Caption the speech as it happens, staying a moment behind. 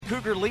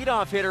Cougar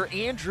leadoff hitter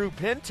Andrew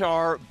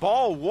Pintar.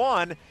 Ball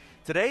one.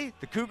 Today,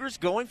 the Cougars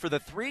going for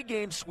the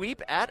 3-game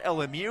sweep at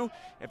LMU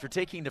after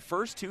taking the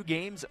first 2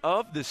 games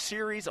of the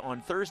series on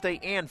Thursday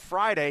and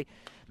Friday.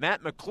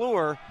 Matt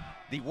McClure,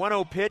 the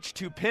 1-0 pitch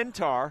to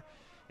Pintar,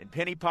 and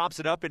Penny pops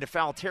it up into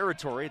foul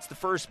territory. It's the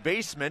first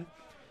baseman,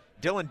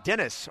 Dylan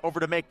Dennis, over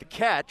to make the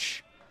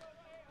catch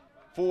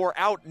for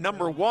out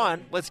number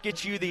 1. Let's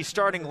get you the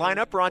starting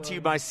lineup, brought to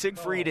you by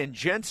Siegfried and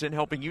Jensen,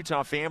 helping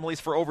Utah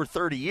families for over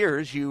 30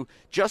 years. You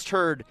just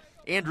heard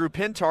Andrew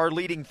Pintar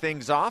leading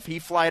things off. He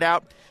flied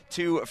out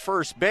to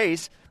first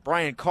base.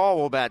 Brian Call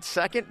will bat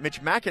second.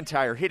 Mitch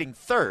McIntyre hitting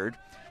third.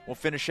 We'll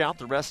finish out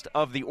the rest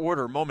of the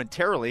order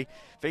momentarily.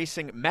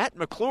 Facing Matt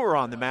McClure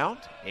on the mound.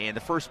 And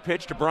the first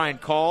pitch to Brian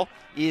Call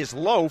is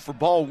low for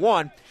ball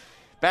one.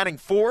 Batting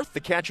fourth,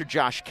 the catcher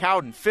Josh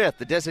Cowden. Fifth,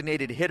 the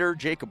designated hitter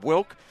Jacob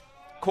Wilk.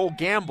 Cole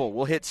Gamble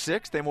will hit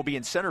sixth and will be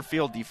in center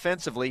field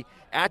defensively.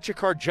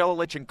 Achikar,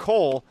 Jelilich, and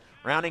Cole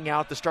rounding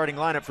out the starting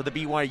lineup for the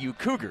BYU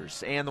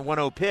Cougars. And the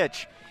 1-0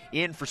 pitch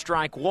in for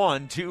strike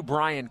one to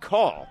Brian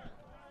Call.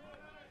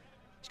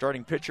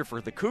 Starting pitcher for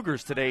the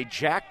Cougars today,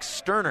 Jack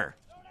Sterner.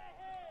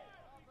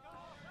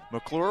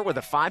 McClure with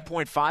a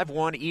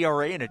 5.51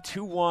 ERA and a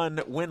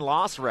 2-1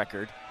 win-loss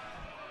record.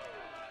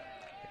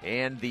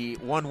 And the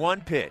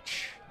 1-1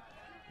 pitch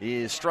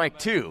is strike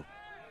two.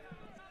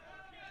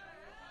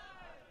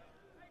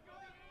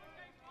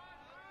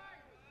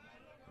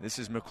 This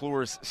is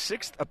McClure's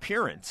 6th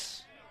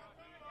appearance.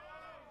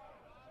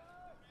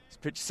 He's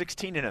pitched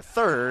 16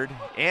 1/3,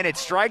 and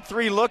it's strike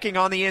three looking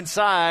on the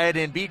inside,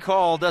 and B.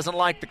 Call doesn't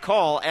like the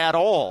call at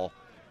all,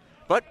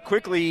 but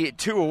quickly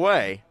 2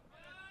 away.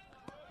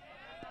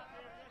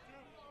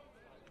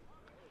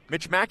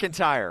 Mitch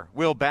McIntyre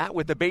will bat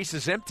with the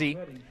bases empty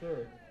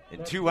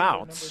and 2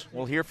 outs.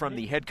 We'll hear from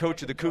the head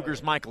coach of the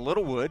Cougars, Mike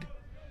Littlewood,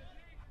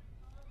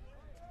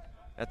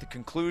 at the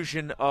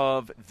conclusion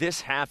of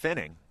this half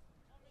inning.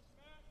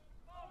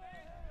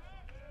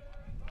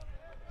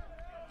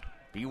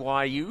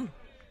 BYU,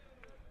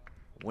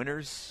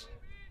 winners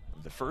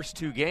of the first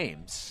 2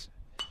 games.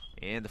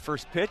 And the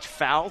first pitch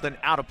fouled and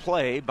out of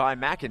play by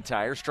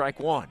McIntyre, strike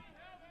one.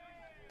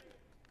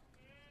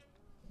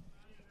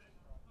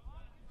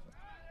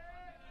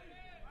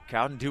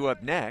 Cowden due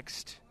up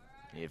next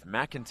if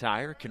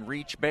McIntyre can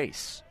reach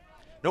base.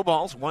 No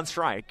balls, 1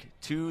 strike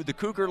to the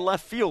Cougar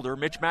left fielder,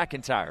 Mitch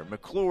McIntyre.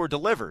 McClure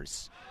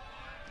delivers.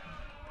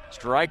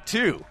 Strike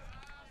two.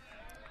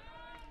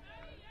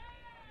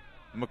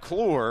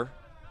 McClure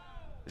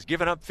has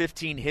given up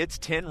 15 hits,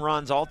 10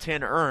 runs, all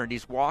 10 earned.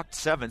 He's walked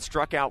 7,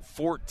 struck out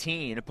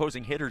 14.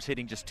 Opposing hitters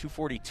hitting just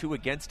 .242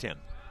 against him.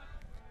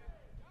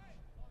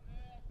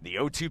 The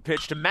 0-2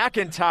 pitch to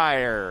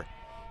McIntyre.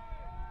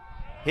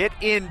 Hit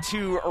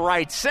into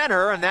right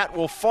center, and that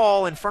will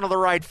fall in front of the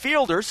right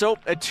fielder. So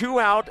a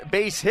 2-out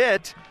base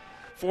hit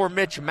for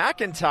Mitch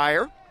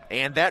McIntyre,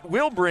 and that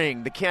will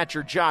bring the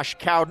catcher Josh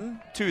Cowden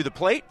to the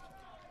plate.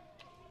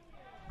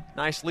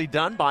 Nicely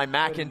done by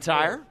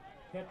McIntyre.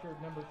 Catcher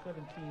number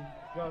 17,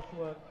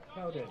 Joshua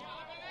Cowden.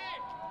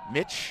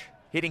 Mitch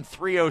hitting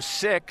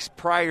 .306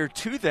 prior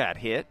to that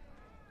hit.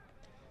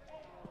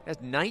 Has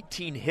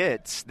 19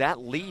 hits. That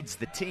leads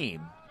the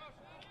team.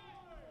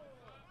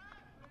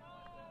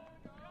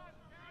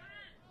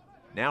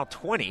 Now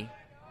 20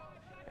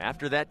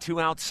 after that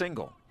 2-out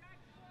single.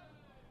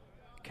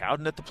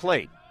 Cowden at the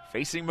plate,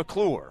 facing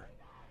McClure.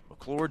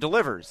 McClure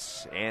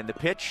delivers, and the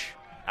pitch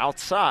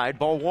outside,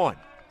 ball one.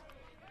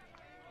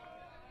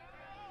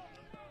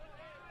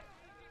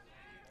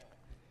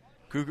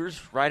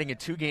 Cougars riding a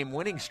 2-game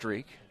winning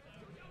streak.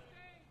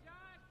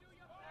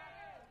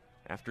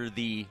 After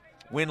the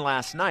win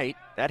last night,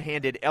 that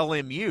handed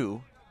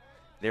LMU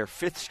their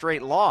 5th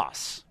straight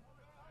loss.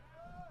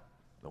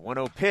 The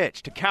 1-0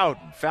 pitch to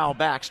Cowden, foul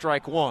back,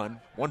 strike one.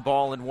 1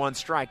 ball and 1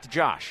 strike to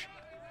Josh.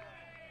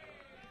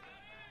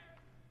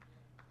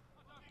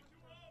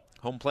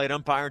 Home plate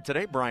umpire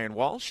today, Brian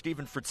Walsh.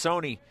 Stephen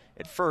Fritzoni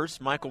at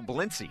first, Michael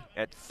Balenci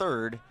at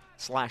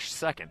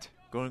third/second.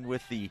 Going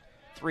with the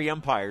 3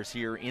 umpires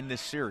here in this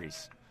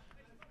series.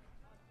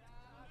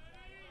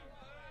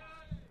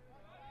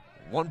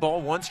 1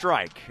 ball, 1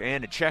 strike,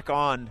 and a check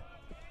on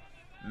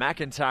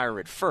McIntyre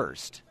at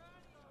first.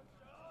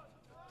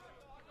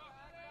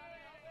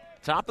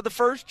 Top of the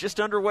first, just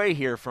underway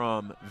here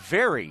from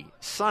very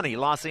sunny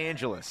Los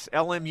Angeles.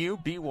 LMU,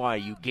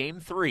 BYU, Game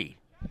 3.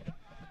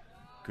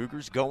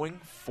 Cougars going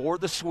for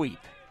the sweep.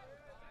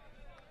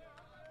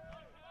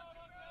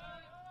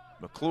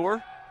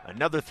 McClure,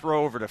 another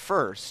throw over to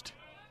first.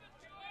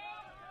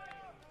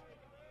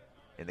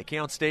 And the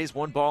count stays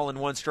 1 ball and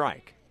 1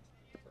 strike.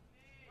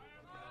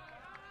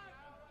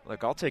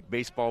 Look, I'll take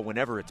baseball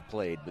whenever it's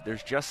played, but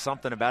there's just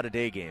something about a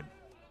day game.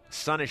 The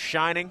sun is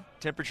shining,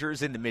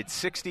 temperatures in the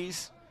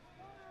mid-60s.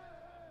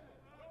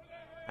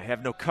 I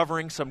have no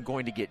covering, so I'm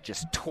going to get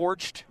just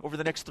torched over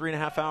the next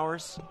 3.5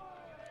 hours.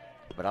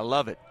 But I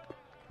love it.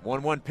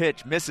 1-1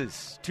 pitch,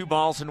 misses. 2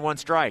 balls and 1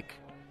 strike.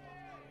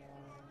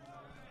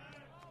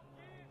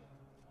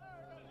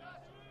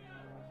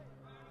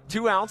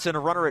 Two outs and a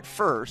runner at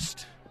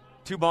first.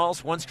 2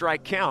 balls, 1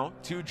 strike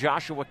count to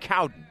Joshua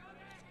Cowden.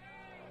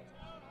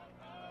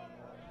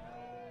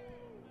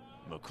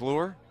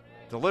 McClure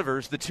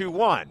delivers the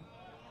 2-1.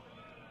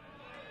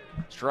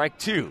 Strike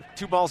 2.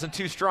 2 balls and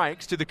 2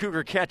 strikes to the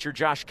Cougar catcher,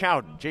 Josh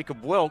Cowden.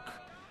 Jacob Wilk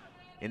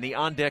in the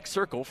on-deck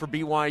circle for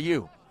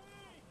BYU.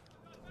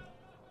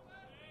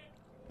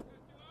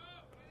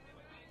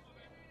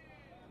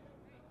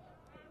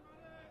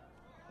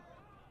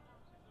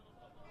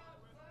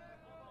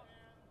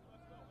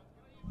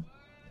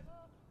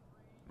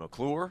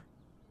 McClure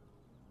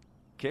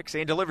kicks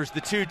and delivers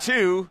the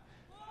 2-2.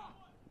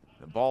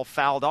 The ball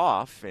fouled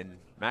off, and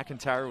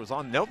McIntyre was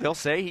on. Nope, they'll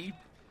say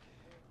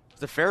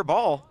it's a fair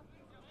ball.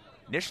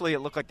 Initially, it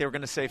looked like they were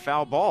going to say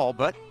foul ball,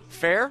 but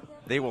fair.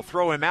 They will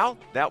throw him out.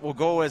 That will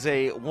go as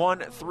a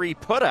 1-3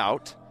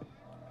 putout.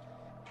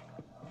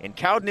 And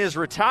Cowden is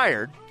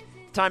retired.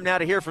 Time now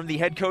to hear from the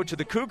head coach of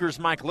the Cougars,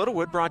 Mike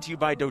Littlewood, brought to you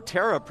by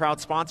doTERRA,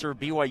 proud sponsor of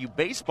BYU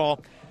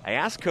baseball. I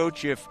asked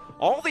Coach if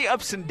all the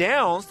ups and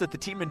downs that the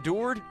team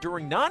endured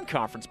during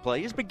non-conference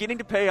play is beginning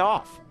to pay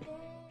off.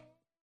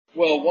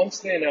 Well, once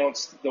they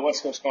announced, the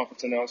West Coast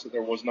Conference announced that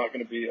there was not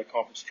going to be a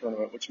conference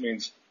tournament, which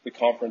means the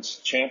conference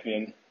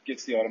champion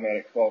gets the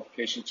automatic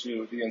qualification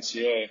to the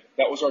NCAA.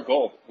 That was our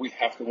goal. We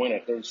have to win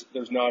it.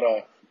 There's not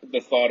the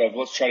thought of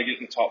let's try to get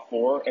in the top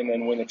 4 and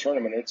then win the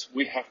tournament. It's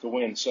we have to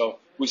win. So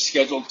we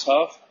scheduled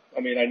tough. I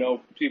mean, I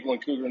know people in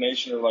Cougar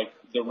Nation are like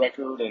the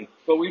record,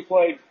 but we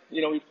played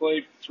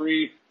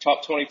 3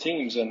 top 20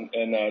 teams, and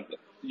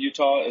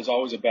Utah is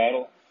always a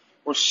battle.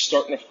 We're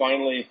starting to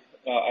finally,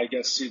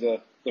 see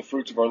the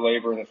fruits of our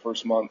labor in the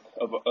first month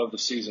of the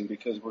season,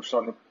 because we're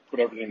starting to put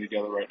everything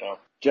together right now.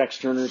 Jack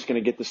Sterner is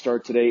going to get the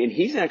start today, and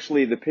he's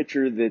actually the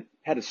pitcher that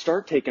had a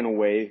start taken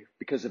away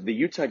because of the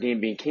Utah game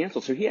being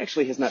canceled. So he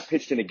actually has not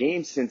pitched in a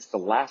game since the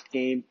last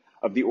game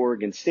of the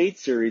Oregon State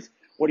series.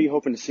 What are you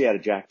hoping to see out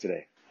of Jack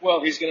today?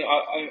 Well,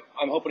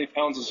 I'm hoping he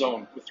pounds the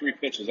zone with 3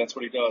 pitches. That's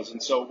what he does.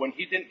 And so when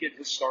he didn't get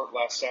his start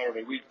last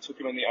Saturday, we took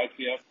him in the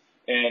IPF,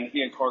 and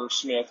he and Carter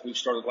Smith, who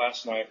started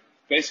last night,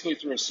 basically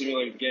threw a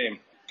simulated game.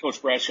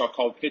 Coach Bradshaw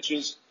called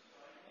pitches.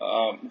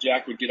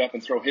 Jack would get up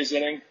and throw his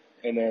inning,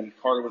 and then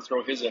Carter would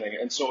throw his inning.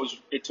 And so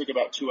it took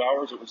about 2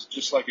 hours. It was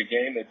just like a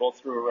game. They both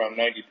threw around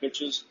 90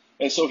 pitches.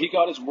 And so he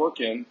got his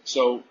work in.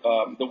 So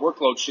the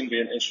workload shouldn't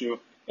be an issue.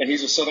 And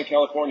he's a Southern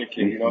California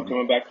kid,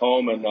 coming back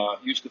home and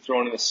used to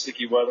throwing in the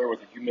sticky weather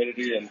with the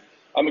humidity. And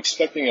I'm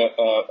expecting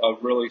a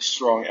really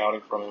strong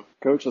outing from him.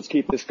 Coach, let's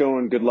keep this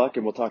going. Good luck,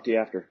 and we'll talk to you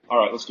after. All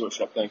right, let's do it,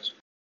 Shep. Thanks.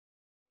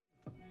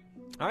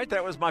 All right,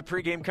 that was my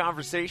pregame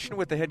conversation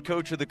with the head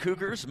coach of the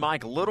Cougars,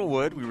 Mike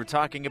Littlewood. We were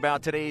talking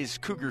about today's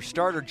Cougar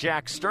starter,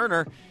 Jack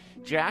Sterner.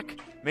 Jack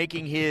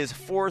making his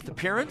 4th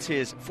appearance,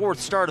 his 4th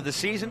start of the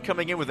season,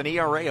 coming in with an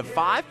ERA of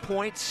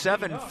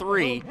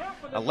 5.73,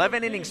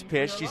 11 innings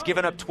pitched. He's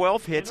given up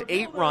 12 hits,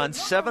 8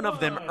 runs, 7 of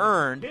them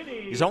earned.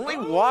 He's only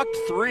walked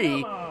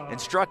 3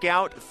 and struck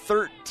out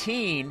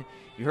 13.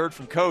 You heard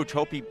from Coach.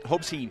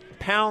 Hopes he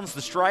pounds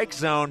the strike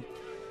zone.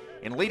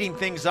 And leading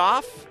things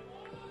off,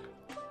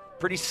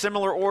 pretty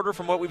similar order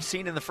from what we've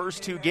seen in the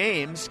first 2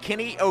 games.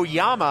 Kenny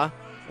Oyama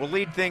will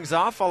lead things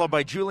off, followed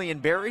by Julian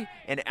Berry,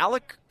 and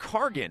Alec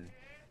Cargan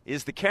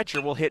is the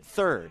catcher, will hit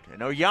 3rd.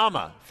 And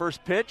Oyama,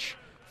 first pitch,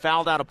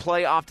 fouled out of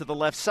play off to the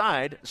left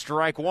side,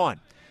 strike 1.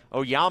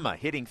 Oyama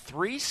hitting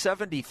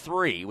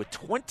 .373 with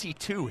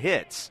 22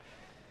 hits.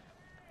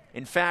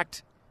 In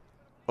fact,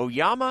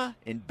 Oyama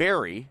and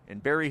Berry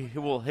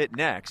who will hit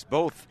next,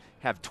 both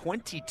have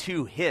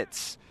 22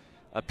 hits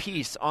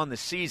apiece on the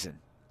season.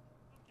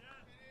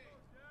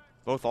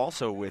 Both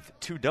also with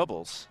 2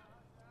 doubles.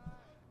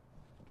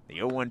 The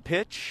 0-1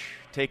 pitch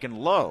taken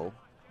low.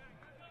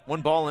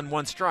 1 ball and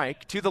 1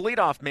 strike to the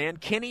leadoff man,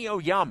 Kenny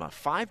Oyama,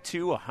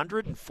 5'2",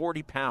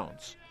 140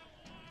 pounds.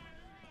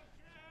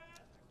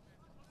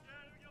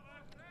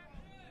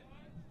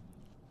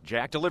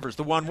 Jack delivers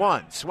the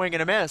 1-1. Swing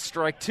and a miss,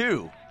 strike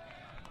 2.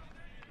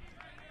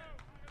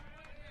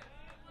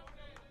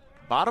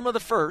 Bottom of the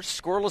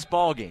first, scoreless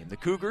ball game. The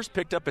Cougars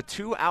picked up a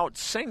 2-out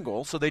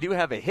single, so they do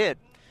have a hit.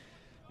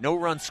 No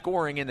run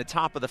scoring in the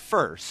top of the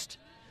first.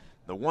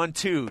 The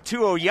 1-2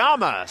 to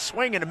Oyama,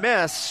 swing and a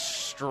miss,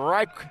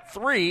 strike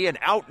 3 and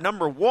out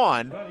number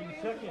 1.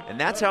 And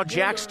that's how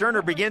Jack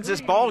Sterner begins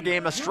this ball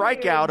game, a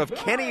strikeout of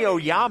Kenny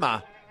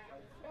Oyama.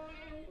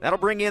 That'll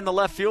bring in the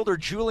left fielder,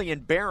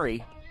 Julian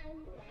Berry.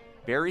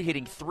 Berry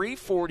hitting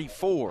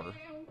 .344.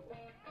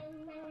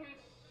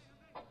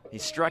 He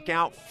struck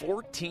out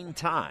 14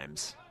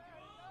 times.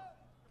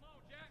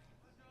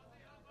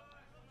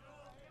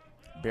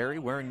 Berry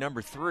wearing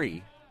number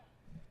 3.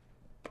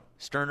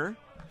 Sterner,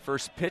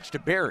 first pitch to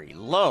Berry,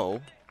 low,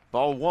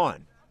 ball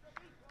 1.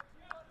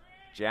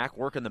 Jack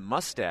working the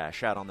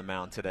mustache out on the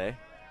mound today.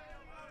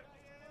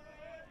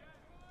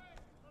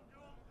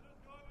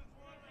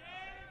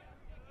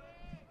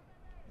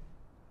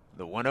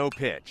 The 1-0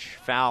 pitch,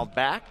 fouled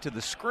back to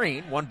the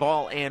screen, 1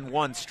 ball and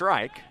 1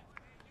 strike.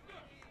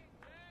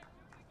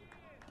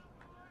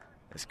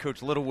 As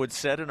Coach Littlewood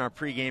said in our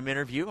pregame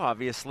interview,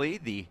 obviously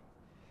the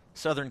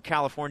Southern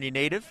California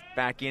native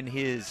back in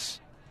his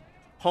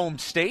home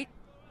state,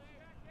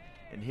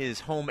 in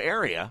his home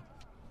area.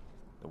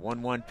 The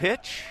 1-1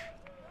 pitch,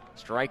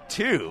 strike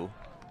two.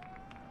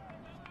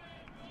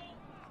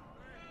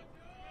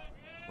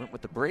 Went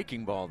with the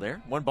breaking ball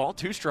there. 1 ball,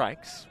 2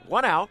 strikes,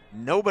 1 out,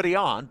 nobody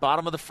on.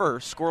 Bottom of the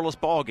first, scoreless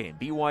ball game,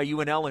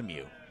 BYU and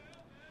LMU.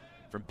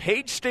 From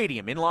Page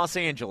Stadium in Los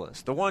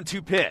Angeles, the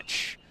 1-2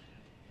 pitch.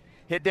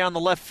 Hit down the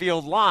left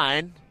field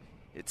line.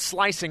 It's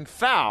slicing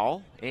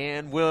foul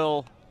and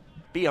will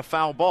be a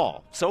foul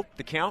ball. So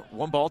the count,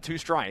 1 ball, 2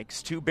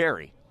 strikes to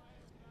Berry.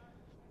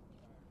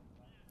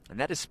 And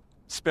that is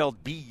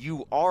spelled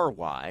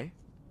B-U-R-Y.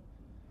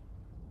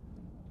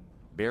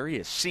 Berry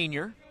is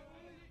senior.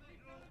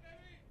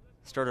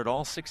 Started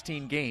all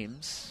 16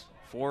 games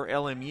for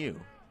LMU.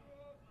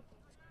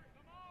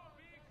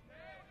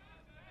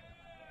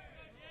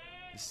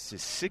 This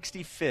is his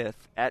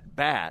 65th at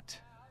bat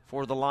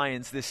for the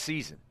Lions this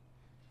season.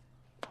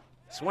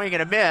 Swing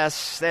and a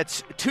miss.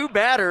 That's 2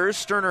 batters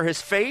Sterner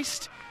has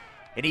faced,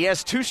 and he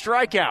has 2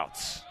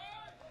 strikeouts.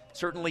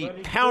 Certainly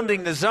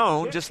pounding the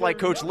zone, just like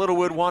Coach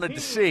Littlewood wanted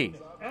to see.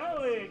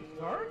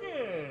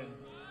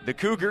 The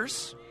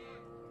Cougars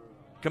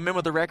come in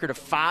with a record of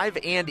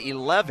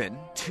 5-11,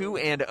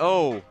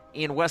 2-0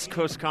 in West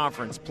Coast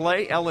Conference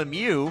play.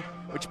 LMU,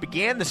 which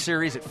began the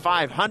series at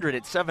 500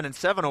 at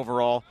 7-7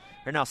 overall,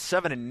 are now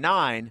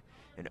 7-9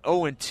 and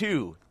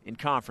 0-2 in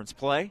conference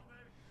play.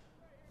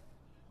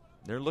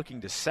 They're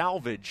looking to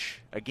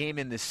salvage a game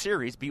in this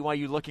series.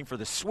 BYU looking for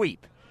the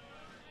sweep.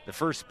 The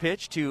first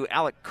pitch to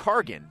Alec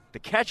Cargan, the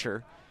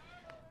catcher,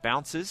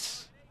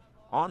 bounces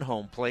on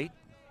home plate,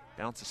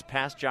 bounces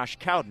past Josh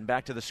Cowden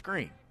back to the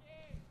screen.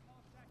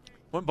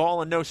 1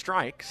 ball and no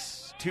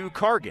strikes to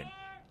Cargan.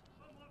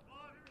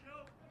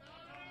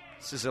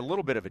 This is a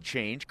little bit of a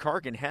change.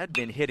 Cargan had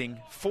been hitting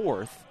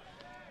 4th,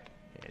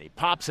 and he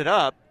pops it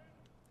up,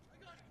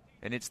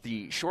 and it's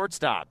the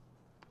shortstop,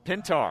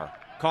 Pintar,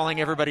 calling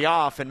everybody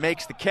off and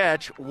makes the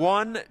catch.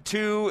 1,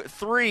 2,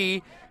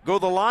 3, go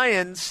the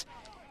Lions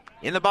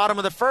in the bottom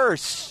of the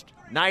first.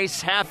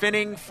 Nice half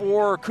inning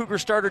for Cougar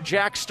starter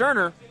Jack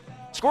Sterner.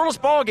 Scoreless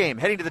ball game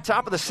heading to the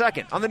top of the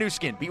second on the new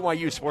skin,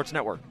 BYU Sports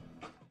Network.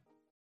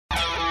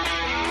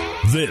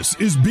 This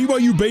is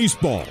BYU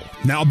Baseball.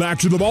 Now back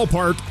to the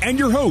ballpark and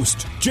your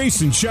host,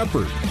 Jason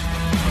Shepard.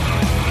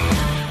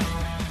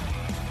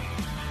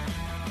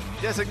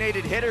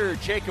 Designated hitter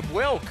Jacob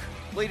Wilk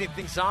leading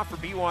things off for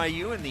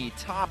BYU in the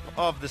top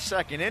of the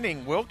second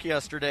inning. Wilk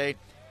yesterday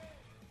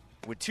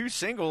with 2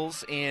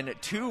 singles and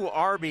 2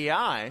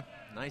 RBI.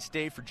 Nice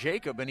day for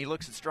Jacob, and he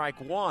looks at strike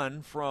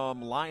 1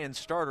 from Lions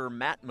starter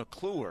Matt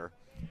McClure.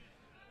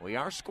 We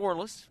are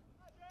scoreless.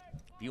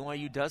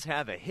 BYU does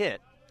have a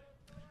hit.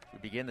 We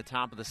begin the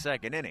top of the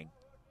second inning.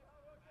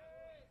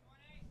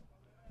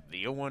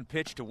 The 0-1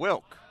 pitch to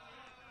Wilk.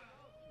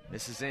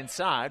 This is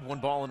inside, 1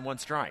 ball and 1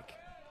 strike.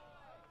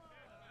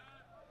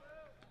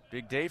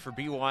 Big day for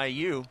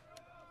BYU.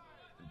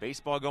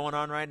 Baseball going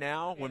on right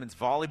now. Women's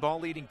volleyball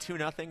leading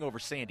 2-0 over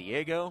San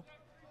Diego.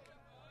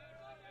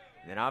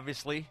 And then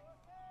obviously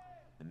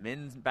the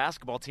men's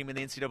basketball team in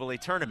the NCAA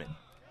tournament.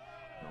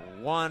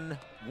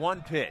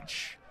 1-1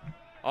 pitch.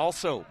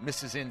 Also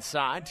misses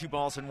inside, 2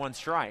 balls and 1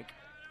 strike.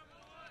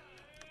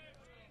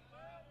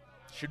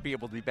 Should be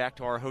able to be back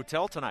to our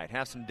hotel tonight,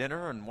 have some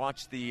dinner, and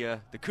watch the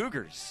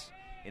Cougars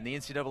in the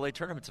NCAA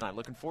tournament tonight.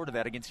 Looking forward to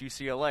that against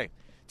UCLA.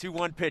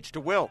 2-1 pitch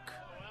to Wilk.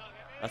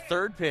 A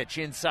third pitch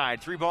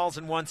inside, 3 balls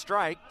and 1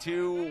 strike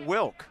to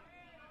Wilk.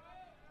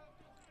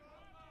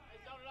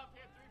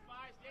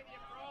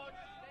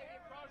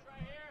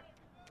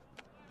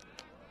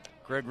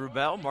 Greg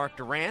Wrubell, Mark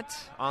Durant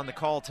on the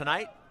call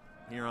tonight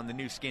here on the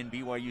new skin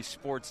BYU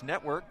Sports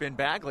Network. Ben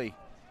Bagley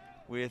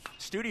with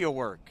studio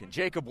work, and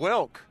Jacob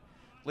Wilk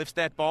lifts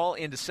that ball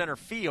into center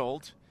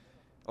field.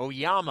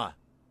 Oyama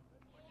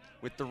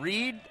with the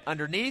read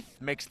underneath,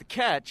 makes the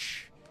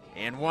catch,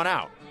 and 1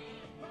 out.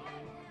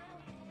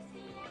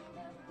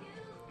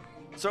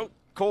 So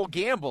Cole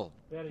Gamble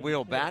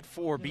will bat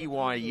for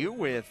BYU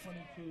with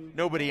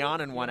nobody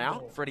on and 1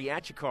 out. Freddie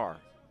Achikar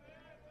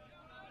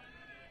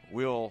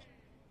will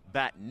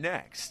bat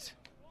next.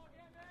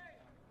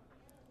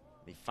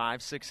 The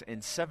 5, 6,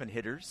 and 7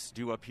 hitters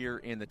due up here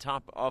in the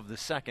top of the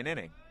second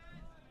inning.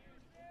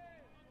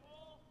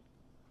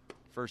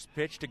 First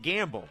pitch to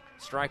Gamble,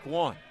 strike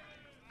 1.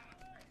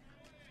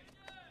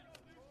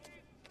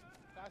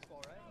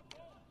 Fastball, right?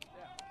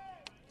 Yeah.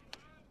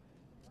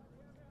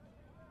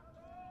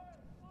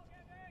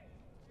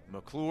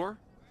 McClure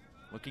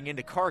looking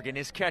into Cargan,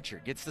 his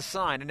catcher, gets the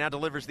sign and now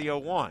delivers the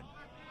 0-1,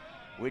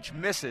 which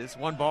misses.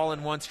 1 ball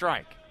and 1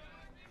 strike.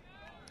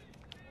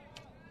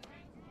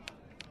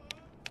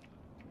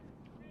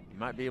 You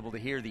might be able to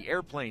hear the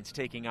airplanes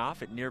taking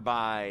off at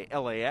nearby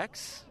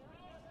LAX.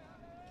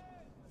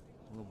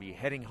 We'll be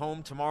heading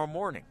home tomorrow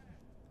morning.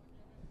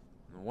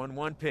 The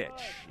 1-1 pitch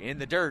in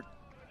the dirt.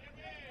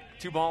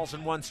 2 balls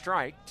and 1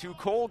 strike to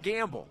Cole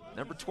Gamble,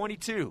 number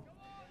 22.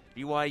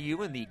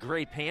 BYU in the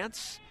gray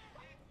pants,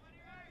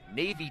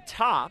 navy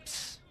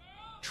tops,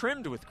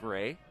 trimmed with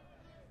gray.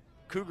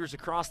 Cougars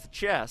across the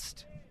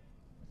chest.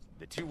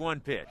 The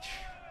 2-1 pitch.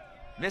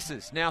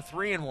 Misses. Now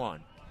 3-1.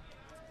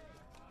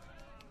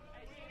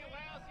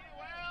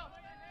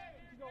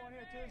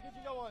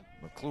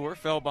 McClure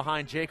fell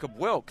behind Jacob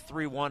Wilk,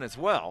 3-1 as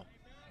well.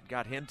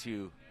 Got him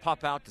to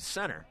pop out to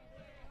center.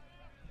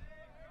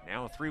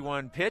 Now a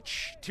 3-1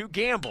 pitch to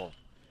Gamble.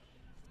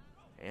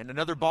 And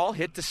another ball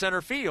hit to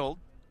center field.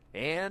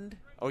 And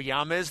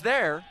Oyama is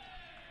there.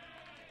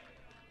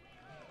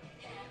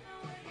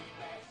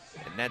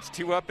 And that's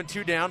 2 up and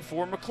 2 down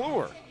for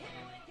McClure.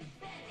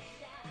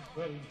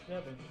 Batting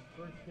seventh,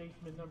 first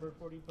baseman number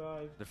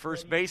 45. The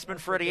first baseman,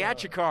 Freddie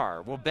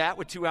Achikar, will bat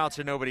with 2 outs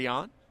and nobody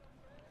on.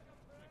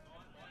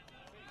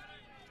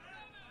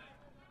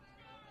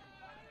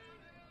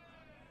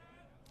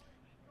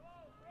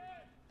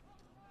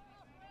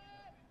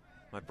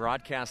 My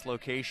broadcast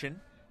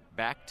location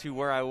back to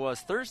where I was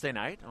Thursday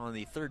night on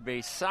the third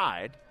base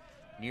side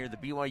near the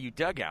BYU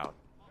dugout.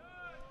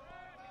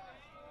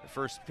 The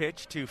first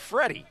pitch to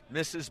Freddie,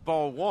 misses,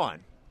 ball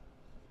 1.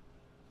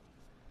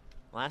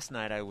 Last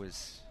night I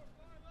was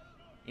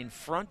in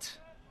front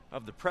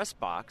of the press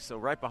box, so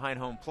right behind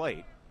home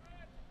plate.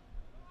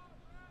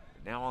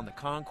 Now on the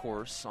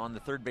concourse on the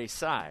third base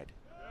side.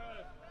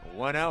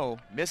 1-0,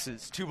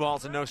 misses, 2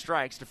 balls and no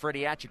strikes to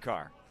Freddie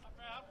Achikar.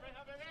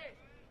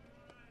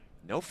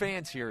 No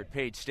fans here at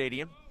Page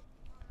Stadium.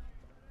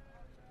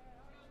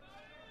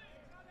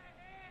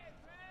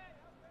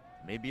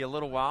 Maybe a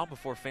little while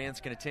before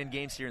fans can attend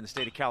games here in the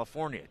state of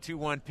California.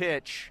 2-1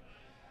 pitch.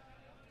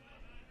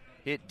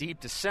 Hit deep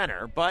to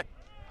center, but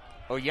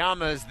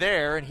Oyama is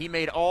there, and he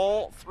made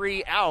all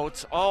 3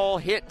 outs, all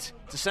hit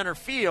to center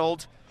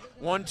field.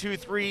 1, 2,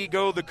 3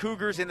 go the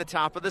Cougars in the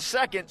top of the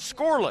second.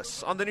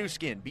 Scoreless on the new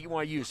skin,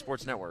 BYU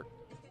Sports Network.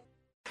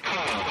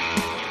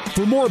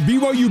 For more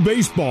BYU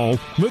baseball,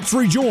 let's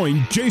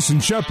rejoin Jason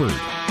Shepard.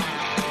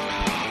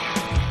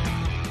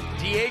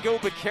 Diego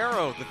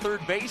Becerro, the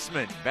third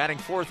baseman, batting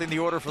fourth in the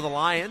order for the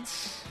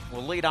Lions,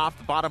 will lead off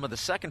the bottom of the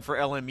second for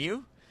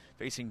LMU,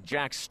 facing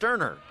Jack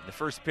Sterner. The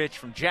first pitch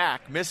from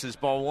Jack misses,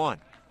 ball 1.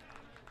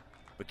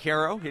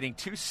 Becerro hitting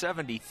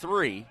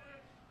 .273,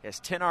 has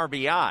 10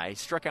 RBI,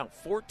 struck out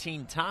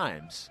 14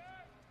 times.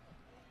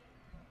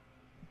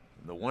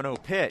 The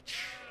 1-0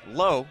 pitch,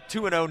 low,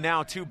 2-0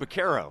 now to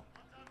Becerro.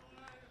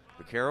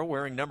 Becerro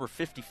wearing number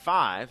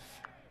 55,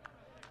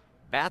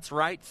 bats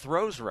right,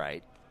 throws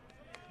right.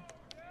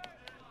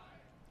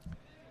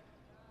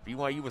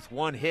 BYU with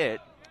 1 hit,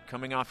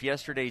 coming off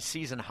yesterday's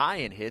season high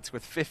in hits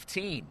with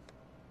 15.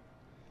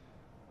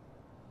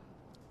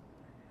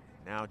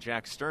 Now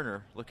Jack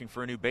Sterner looking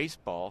for a new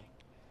baseball.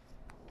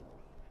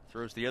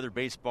 Throws the other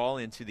baseball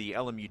into the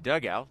LMU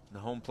dugout. The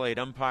home plate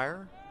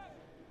umpire,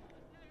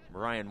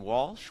 Ryan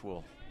Walsh,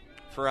 will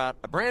throw out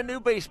a brand new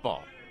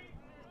baseball.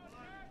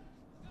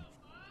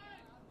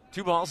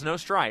 2 balls, no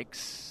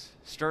strikes.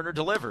 Sterner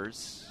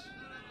delivers.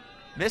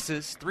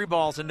 Misses. 3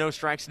 balls and no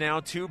strikes now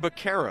to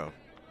Becerro.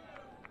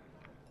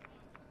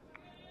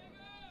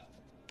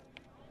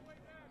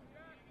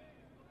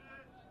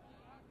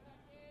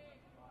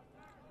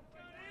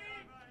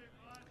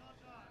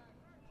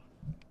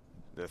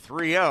 The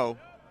 3-0.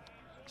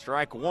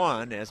 Strike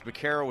 1 as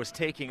Becerro was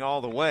taking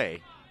all the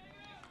way.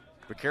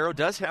 Becerro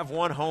does have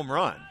 1 home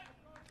run.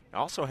 He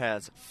also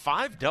has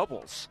 5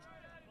 doubles.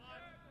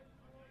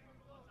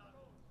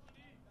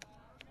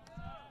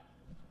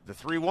 The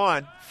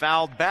 3-1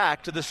 fouled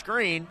back to the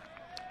screen.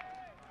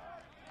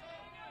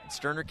 And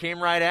Sterner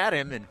came right at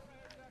him, and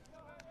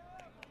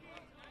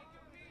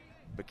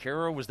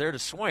Becerro was there to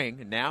swing,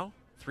 and now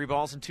 3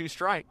 balls and 2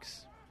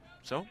 strikes.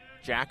 So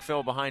Jack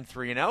fell behind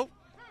 3-0.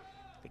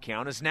 The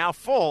count is now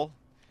full,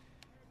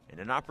 and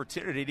an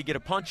opportunity to get a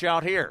punch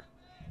out here.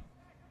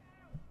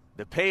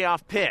 The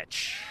payoff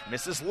pitch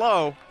misses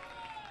low,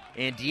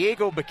 and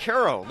Diego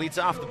Becerro leads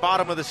off the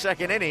bottom of the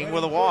second inning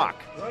with a walk.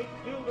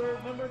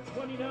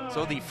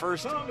 So the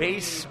first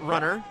base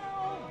runner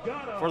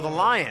for the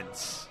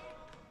Lions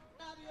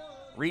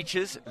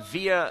reaches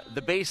via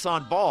the base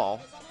on ball.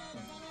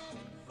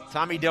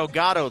 Tommy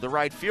Delgado, the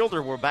right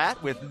fielder, will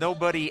bat with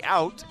nobody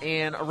out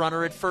and a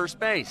runner at first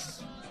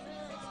base.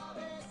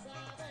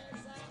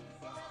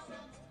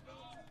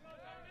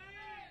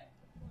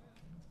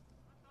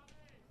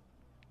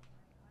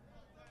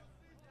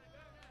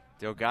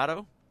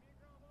 Delgado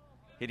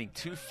hitting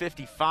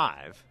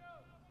 .255.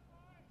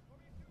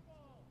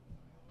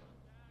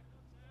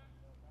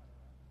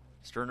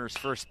 Sterner's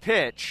first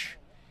pitch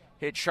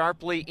hit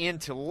sharply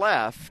into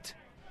left.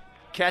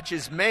 Catch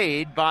is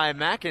made by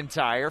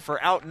McIntyre for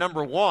out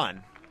number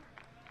 1.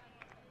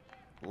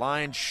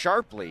 Lined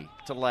sharply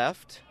to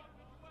left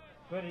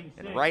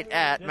and right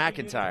at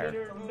McIntyre.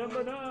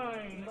 Number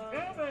 9,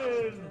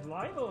 Evan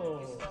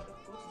Leibel.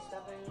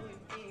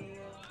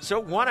 So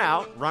 1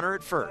 out, runner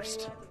at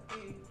first.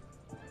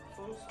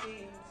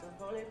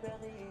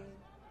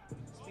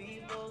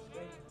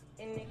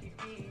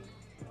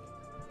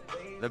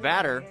 The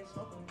batter,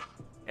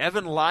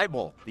 Evan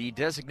Leibel, the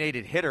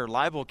designated hitter.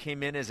 Leibel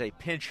came in as a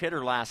pinch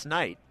hitter last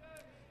night.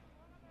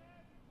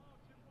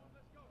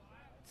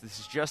 This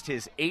is just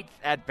his 8th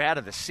at-bat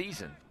of the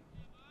season.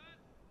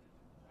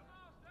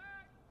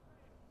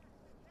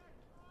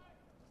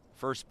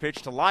 First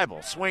pitch to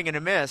Leibel. Swing and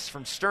a miss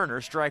from Sterner,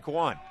 strike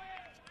one.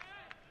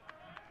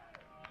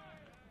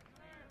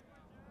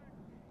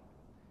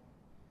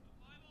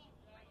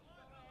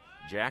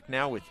 Jack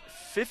now with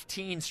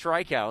 15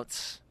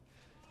 strikeouts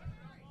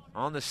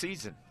on the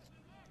season.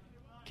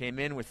 Came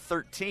in with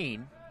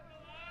 13.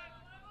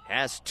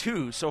 Has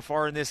 2 so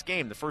far in this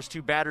game. The first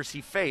 2 batters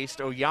he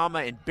faced, Oyama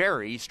and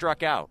Berry,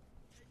 struck out.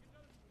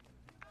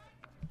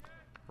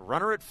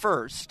 Runner at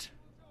first.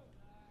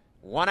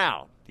 1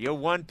 out. The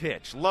 0-1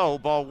 pitch. Low,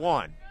 ball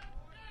 1.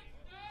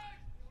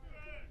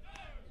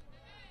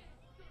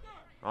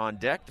 On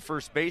deck, the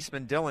first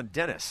baseman, Dylan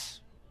Dennis.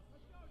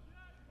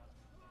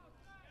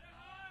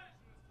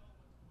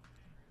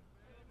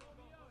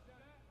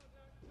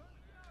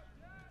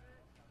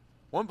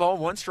 One ball,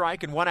 1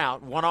 strike, and 1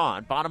 out, 1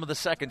 on. Bottom of the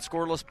second,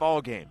 scoreless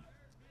ball game.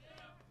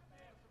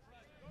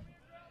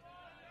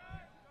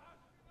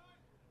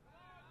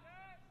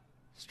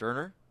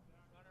 Sterner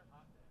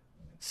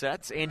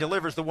sets and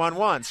delivers the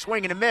 1-1.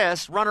 Swing and a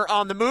miss. Runner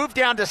on the move,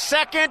 down to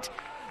second.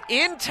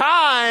 In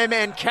time,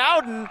 and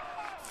Cowden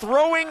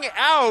throwing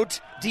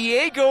out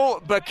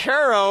Diego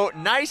Baquero.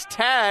 Nice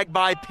tag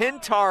by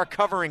Pintar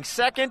covering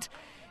second.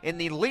 And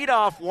the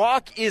leadoff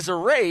walk is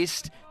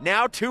erased.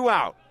 Now 2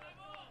 out.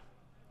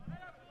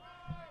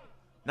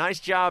 Nice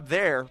job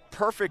there.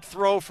 Perfect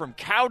throw from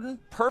Cowden.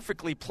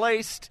 Perfectly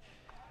placed.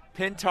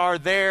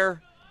 Pintar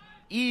there.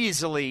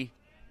 Easily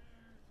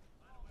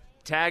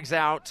tags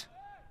out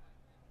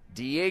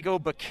Diego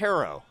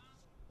Baquero.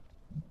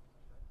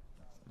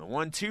 The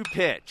 1-2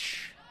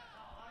 pitch.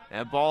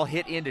 That ball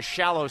hit into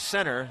shallow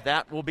center.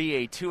 That will be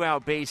a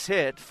 2-out base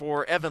hit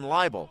for Evan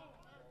Leibel.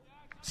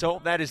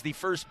 So that is the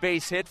first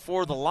base hit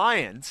for the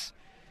Lions.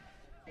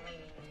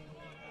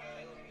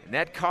 And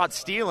that caught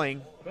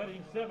stealing.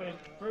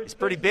 It's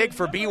pretty big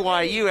for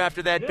BYU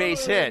after that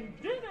base hit.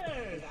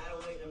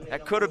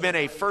 That could have been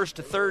a first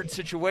to third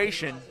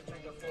situation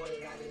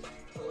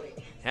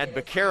had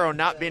Baquero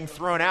not been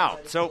thrown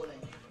out. So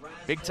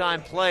big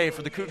time play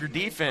for the Cougar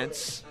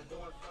defense.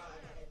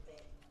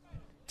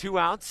 2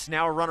 outs,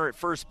 now a runner at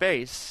first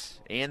base,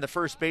 and the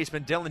first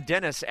baseman Dylan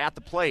Dennis at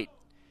the plate.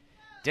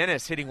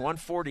 Dennis hitting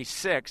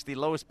 146, the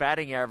lowest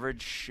batting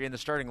average in the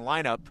starting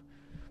lineup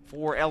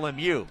for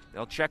LMU.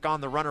 They'll check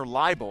on the runner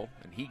Leibel,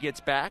 and he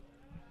gets back,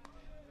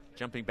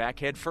 jumping back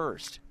head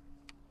first.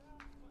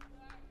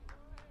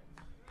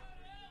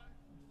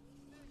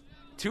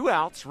 2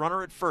 outs,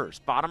 runner at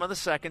first. Bottom of the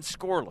second,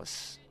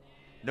 scoreless.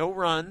 No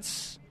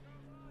runs,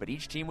 but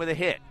each team with a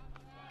hit.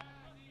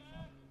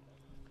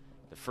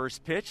 The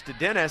first pitch to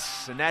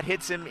Dennis, and that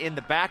hits him in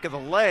the back of the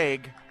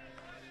leg.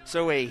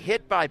 So a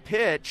hit by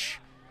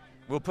pitch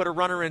will put a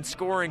runner in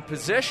scoring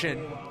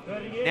position.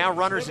 Now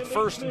runners at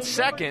first and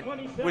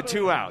second with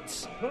 2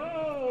 outs.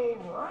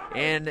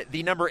 And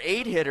the number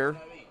 8 hitter,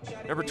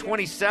 number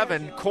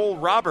 27, Cole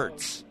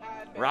Roberts.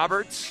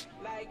 Roberts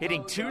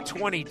hitting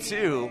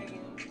 .222.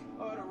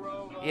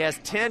 He has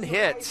 10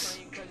 hits,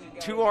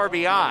 2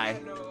 RBI.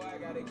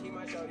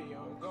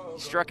 He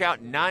struck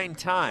out 9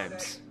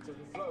 times.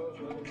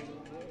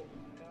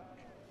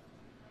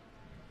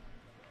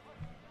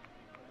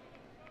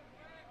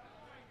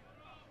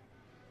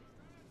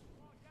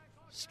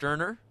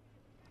 Sterner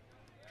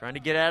trying to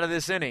get out of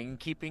this inning,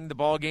 keeping the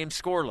ball game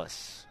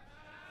scoreless.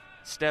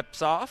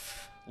 Steps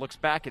off, looks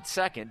back at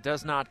second,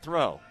 does not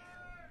throw.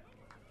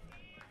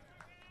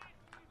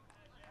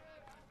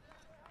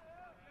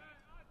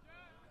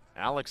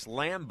 Alex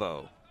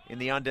Lambo in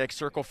the on-deck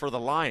circle for the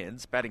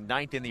Lions, batting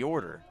 9th in the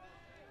order.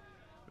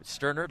 But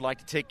Sterner would like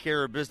to take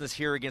care of business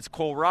here against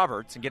Cole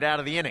Roberts and get out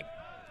of the inning.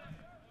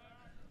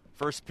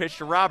 First pitch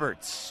to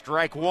Roberts,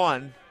 strike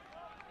 1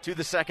 to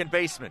the second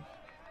baseman.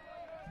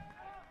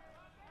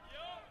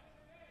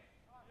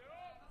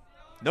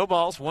 No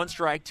balls, 1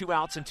 strike, 2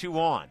 outs, and 2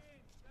 on.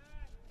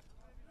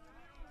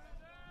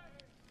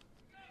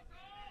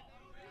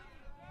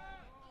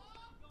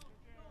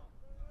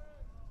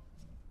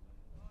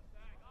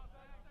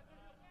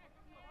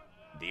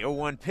 The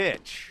 0-1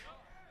 pitch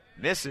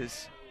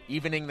misses,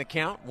 evening the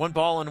count. 1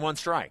 ball and 1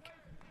 strike.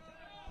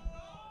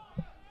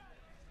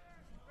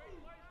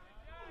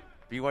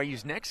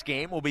 BYU's next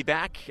game will be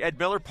back at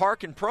Miller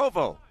Park in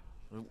Provo.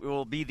 It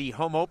will be the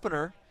home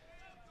opener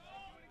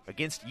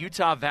against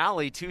Utah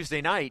Valley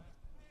Tuesday night.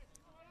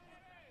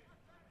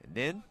 And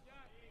then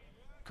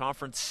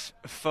conference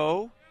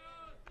foe,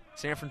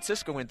 San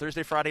Francisco win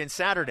Thursday, Friday, and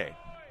Saturday.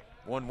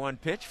 1-1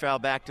 pitch, foul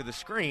back to the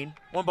screen.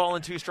 1 ball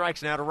and 2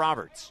 strikes now to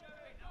Roberts.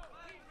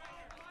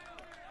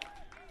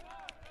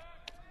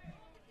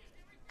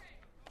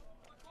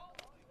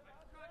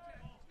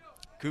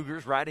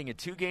 Cougars riding a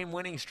 2-game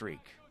winning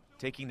streak,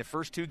 taking the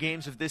first 2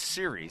 games of this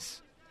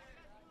series.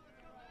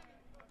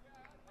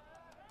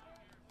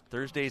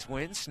 Thursday's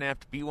win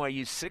snapped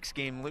BYU's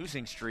 6-game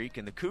losing streak,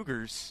 and the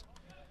Cougars,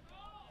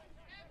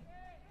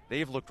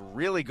 they've looked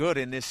really good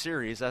in this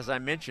series. As I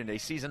mentioned, a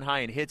season high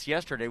in hits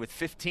yesterday with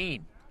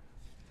 15.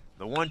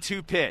 The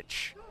 1-2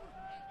 pitch.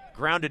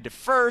 Grounded to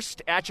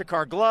first,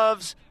 Achikar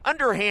gloves,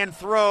 underhand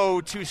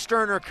throw to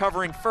Sterner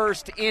covering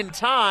first in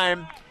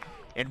time,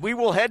 And we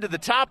will head to the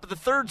top of the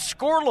third,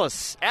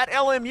 scoreless at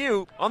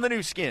LMU on the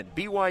new skin,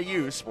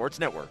 BYU Sports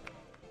Network.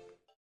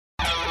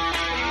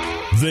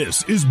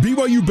 This is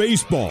BYU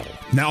Baseball.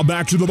 Now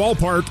back to the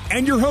ballpark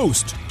and your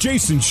host,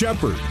 Jason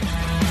Shepard.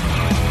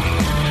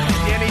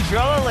 Danny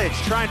Jelilich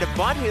trying to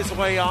bunt his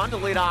way on to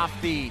lead off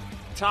the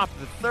top of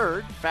the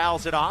third.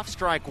 Fouls it off,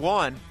 strike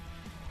one.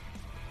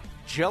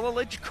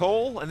 Jelilich,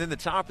 Cole, and then the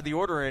top of the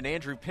order, and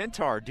Andrew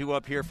Pintar due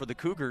up here for the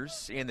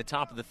Cougars in the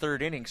top of the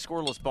third inning.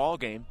 Scoreless ball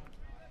game.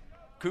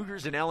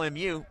 Cougars and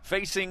LMU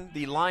facing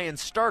the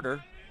Lions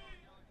starter,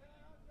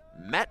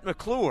 Matt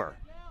McClure.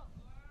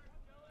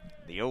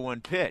 The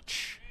 0-1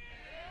 pitch.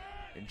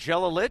 And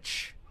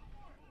Jelilich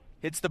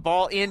hits the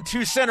ball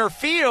into center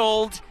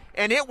field,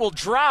 and it will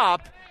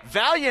drop.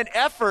 Valiant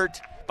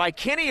effort by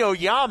Kenny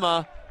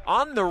Oyama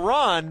on the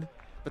run,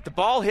 but the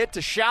ball hit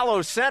to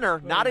shallow center,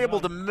 not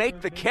able to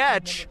make the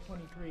catch,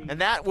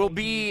 and that will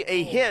be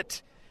a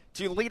hit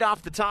to lead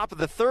off the top of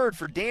the third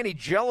for Danny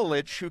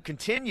Jelilich, who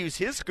continues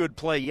his good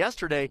play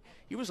yesterday.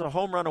 He was a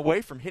home run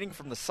away from hitting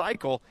from the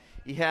cycle.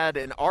 He had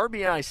an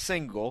RBI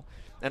single,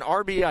 an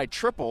RBI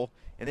triple,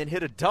 and then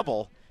hit a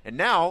double. And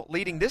now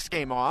leading this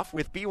game off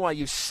with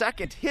BYU's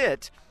second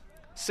hit,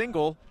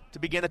 single to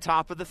begin the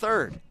top of the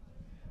third.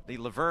 The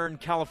Laverne,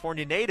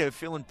 California native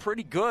feeling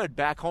pretty good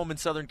back home in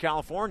Southern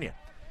California.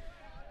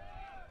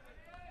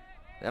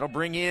 That'll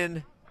bring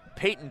in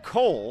Peyton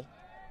Cole,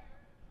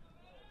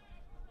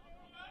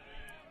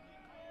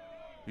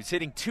 who's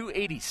hitting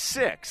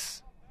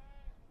 .286.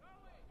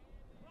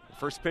 The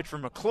first pitch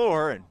from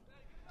McClure, and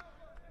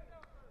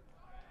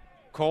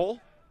Cole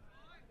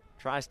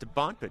tries to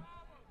bunt, but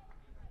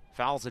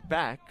fouls it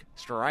back.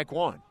 Strike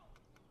one.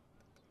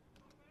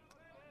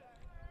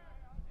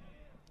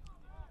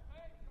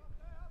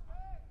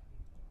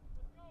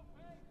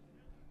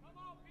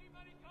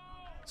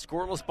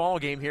 Scoreless ball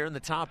game here in the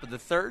top of the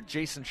third.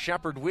 Jason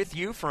Shepard with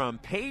you from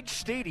Page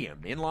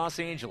Stadium in Los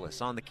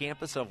Angeles on the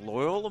campus of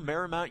Loyola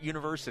Marymount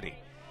University.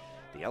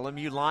 The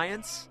LMU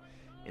Lions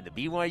and the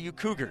BYU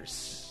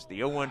Cougars. The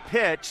 0-1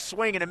 pitch,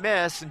 swing and a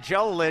miss, and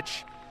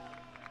Jelilich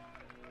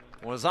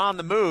was on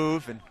the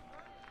move, and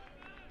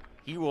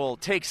he will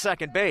take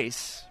second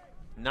base.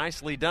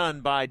 Nicely done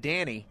by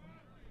Danny.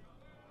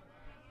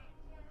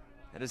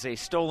 That is a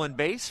stolen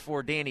base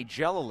for Danny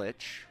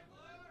Jelilich.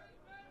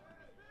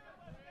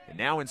 And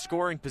now in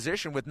scoring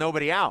position with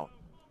nobody out.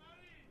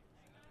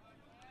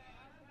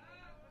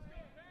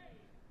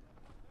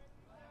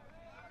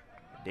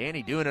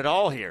 Danny doing it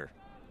all here.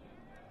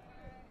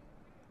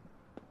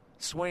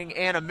 Swing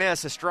and a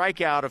miss, a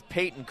strikeout of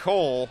Peyton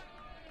Cole.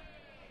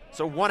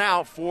 So one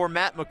out for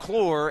Matt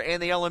McClure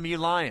and the LMU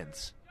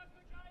Lions.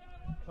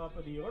 Top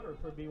of the order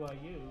for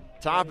BYU.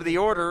 Top of the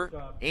order,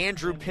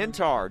 Andrew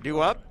Pintar due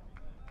up.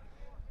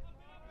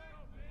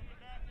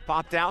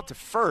 Popped out to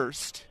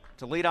first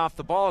to lead off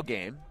the ball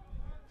game.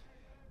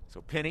 So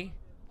Penny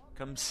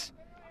comes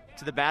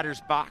to the batter's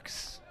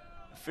box,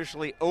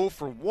 officially 0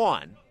 for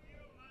 1,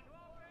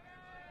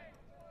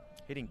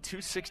 hitting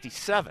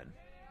 .267.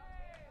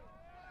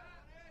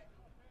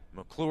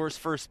 McClure's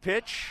first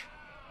pitch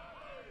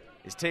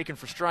is taken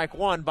for strike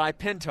one by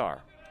Pintar.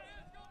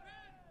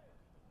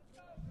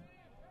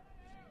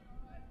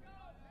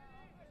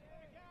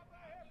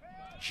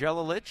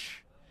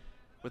 Jelilich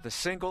with a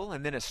single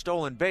and then a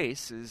stolen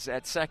base is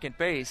at second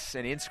base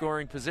and in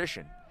scoring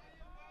position.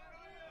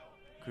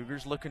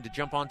 Cougars looking to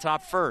jump on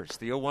top first.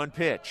 The 0-1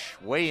 pitch,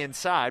 way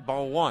inside,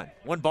 ball one.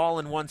 1 ball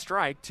and 1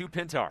 strike to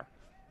Pintar.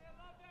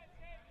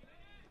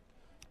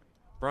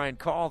 Brian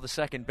Call, the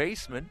second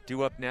baseman,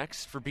 due up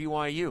next for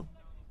BYU.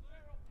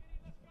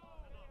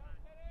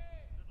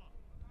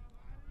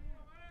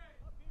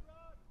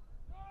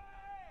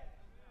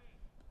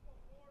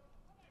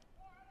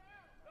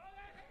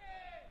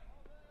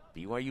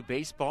 BYU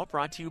Baseball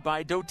brought to you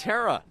by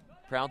doTERRA,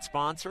 proud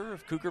sponsor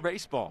of Cougar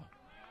Baseball.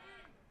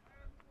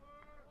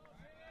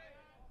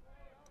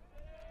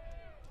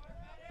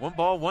 1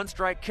 ball, 1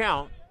 strike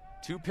count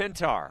to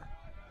Pintar.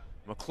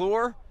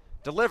 McClure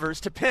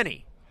delivers to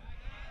Penny.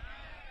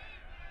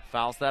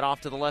 Fouls that off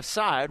to the left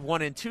side.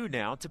 1-2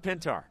 now to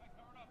Pintar.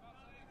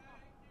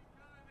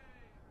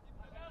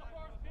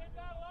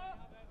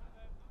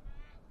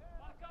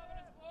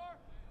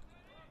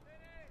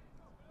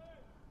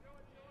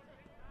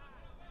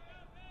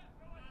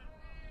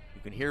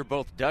 You can hear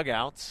both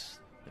dugouts.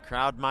 The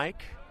crowd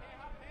mic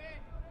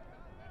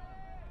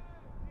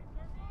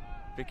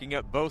picking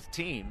up both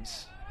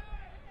teams.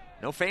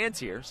 No fans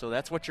here, so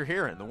that's what you're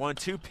hearing. The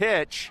 1-2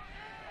 pitch.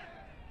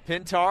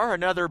 Pintar,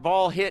 another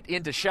ball hit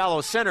into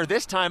shallow center.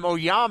 This time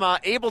Oyama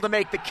able to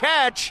make the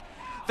catch.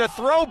 The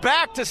throw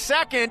back to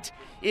second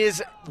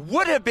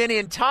would have been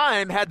in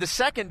time had the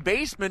second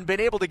baseman been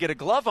able to get a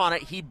glove on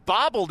it. He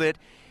bobbled it,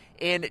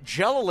 and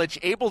Jelilich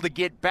able to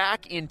get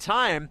back in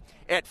time.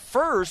 At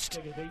first,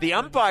 the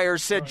umpire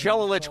said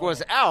Jelilich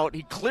was out.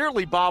 He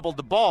clearly bobbled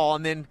the ball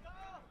and then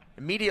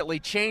immediately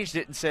changed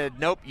it and said,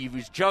 nope, he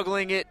was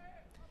juggling it.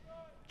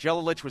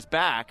 Jelilich was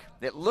back.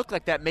 It looked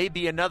like that may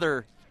be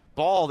another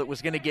ball that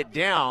was going to get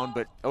down,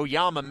 but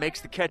Oyama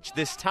makes the catch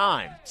this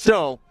time.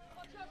 So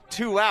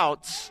 2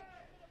 outs.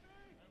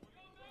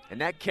 And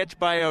that catch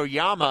by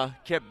Oyama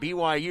kept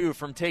BYU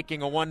from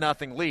taking a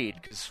 1-0 lead,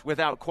 because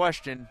without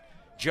question,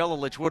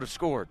 Jelilich would have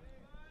scored.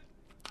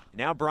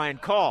 Now Brian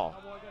Call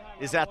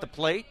is at the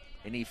plate,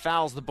 and he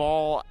fouls the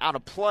ball out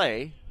of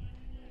play.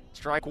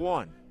 Strike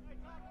 1.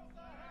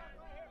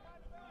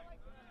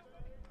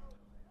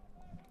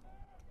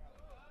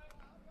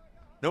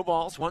 No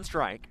balls, 1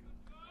 strike.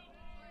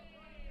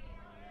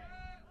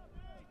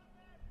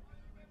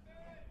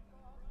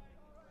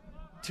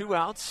 Two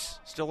outs,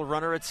 still a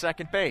runner at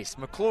second base.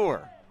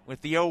 McClure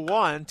with the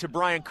 0-1 to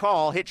Brian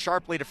Call, hit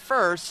sharply to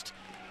first.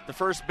 The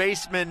first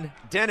baseman,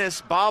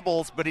 Dennis,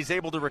 bobbles, but he's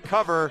able to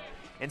recover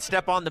and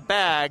step on the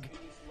bag.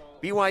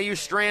 BYU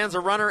strands a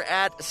runner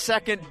at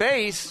second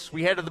base.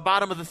 We head to the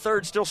bottom of the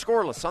third, still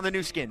scoreless on the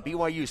new skin,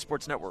 BYU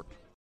Sports Network.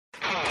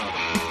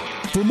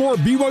 For more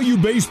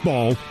BYU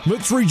baseball,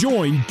 let's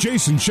rejoin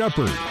Jason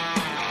Shepard.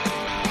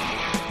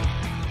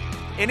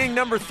 Inning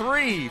number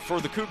 3 for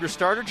the Cougar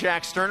starter,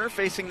 Jack Sterner,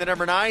 facing the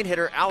number 9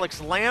 hitter,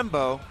 Alex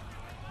Lambo.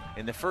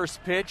 And the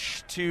first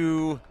pitch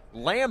to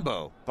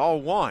Lambo,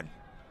 ball 1.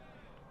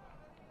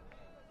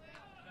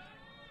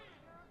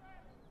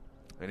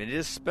 And it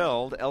is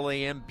spelled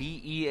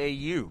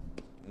Lambeau,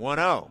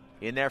 1-0.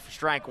 In there for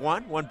strike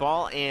 1, 1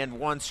 ball and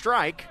 1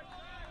 strike.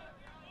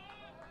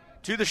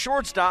 To the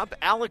shortstop,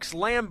 Alex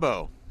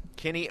Lambo.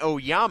 Kenny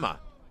Oyama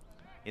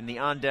in the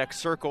on-deck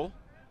circle.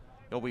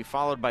 He'll be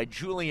followed by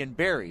Julian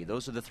Berry.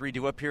 Those are the 3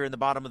 due up here in the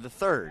bottom of the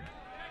third.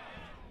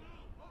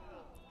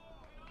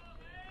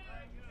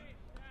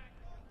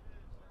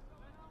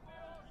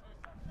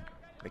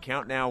 The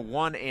count now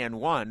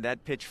 1-1.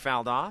 That pitch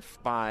fouled off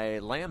by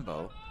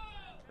Lambo.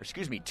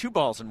 2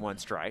 balls and 1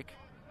 strike.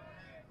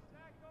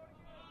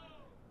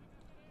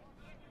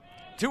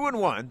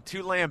 2-1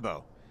 to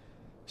Lambo.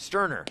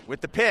 Sterner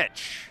with the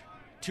pitch.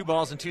 2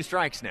 balls and 2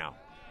 strikes now.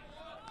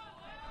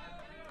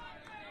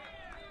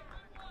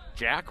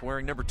 Jack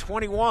wearing number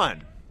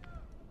 21.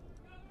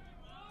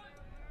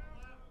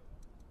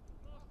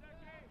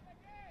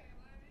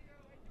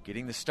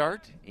 Getting the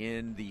start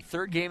in the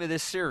third game of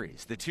this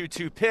series. The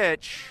 2-2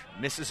 pitch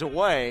misses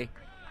away.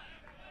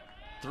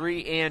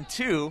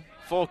 3-2,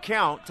 full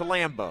count to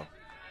Lambo.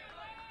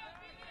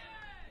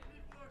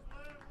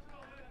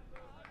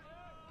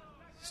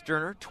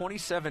 Sterner,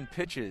 27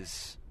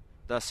 pitches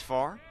thus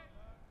far.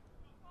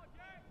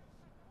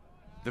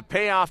 The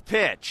payoff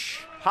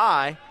pitch,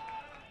 high.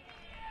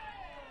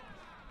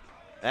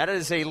 That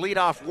is a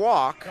leadoff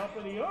walk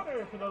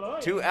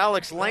to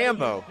Alex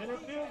Lambo.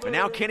 And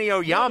now Kenny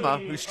Oyama,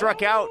 who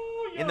struck out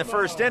in the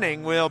first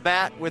inning, will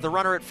bat with a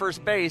runner at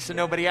first base and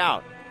nobody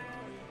out.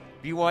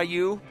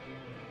 BYU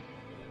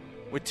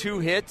with 2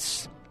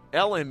 hits,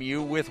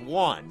 LMU with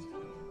 1.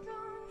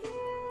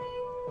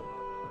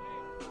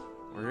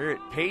 We're here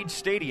at Page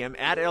Stadium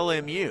at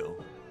LMU.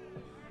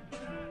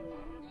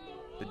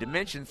 The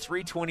dimension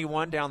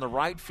 321 down the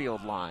right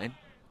field line.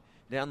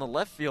 Down the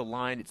left field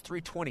line, it's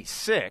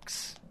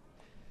 326,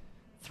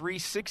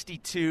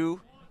 362,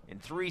 and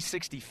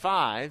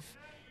 365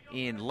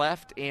 in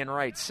left and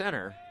right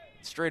center.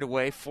 Straight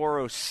away,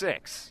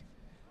 406.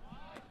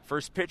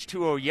 First pitch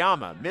to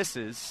Oyama,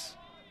 misses.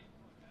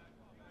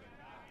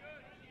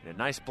 And a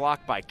nice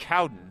block by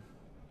Cowden.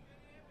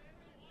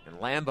 And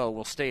Lambo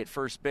will stay at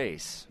first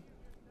base.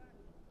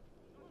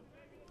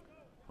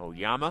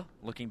 Oyama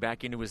looking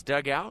back into his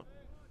dugout,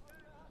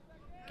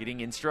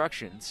 getting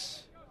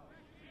instructions.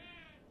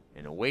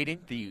 And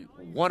awaiting the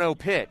 1-0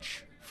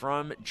 pitch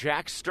from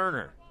Jack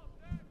Sterner.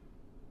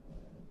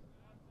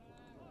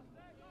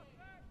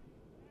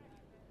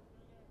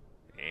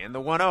 And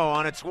the 1-0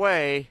 on its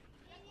way.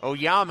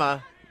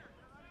 Oyama,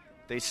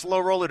 they slow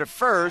roll it at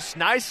first.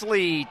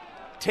 Nicely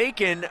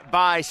taken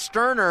by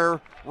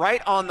Sterner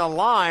right on the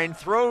line.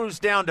 Throws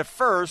down to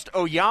first.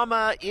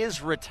 Oyama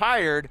is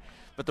retired,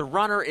 but the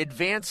runner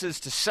advances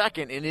to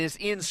second and is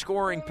in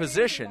scoring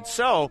position.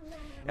 So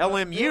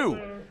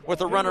LMU with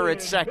a runner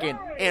at second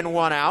and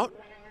 1 out.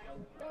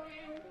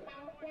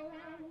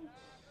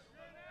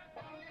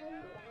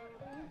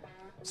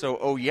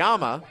 So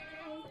Oyama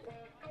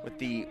with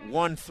the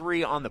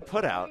 1-3 on the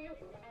putout.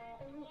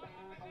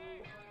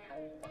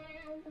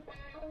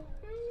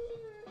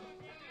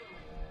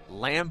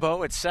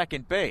 Lambo at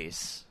second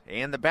base.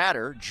 And the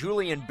batter,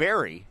 Julian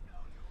Berry,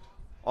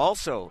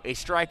 also a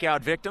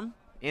strikeout victim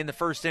in the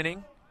first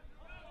inning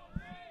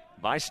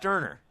by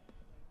Sterner.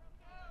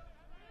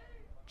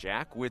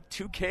 Jack with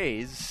 2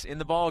 Ks in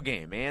the ball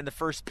game, and the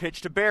first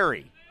pitch to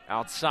Berry.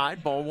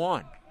 Outside, ball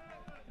 1.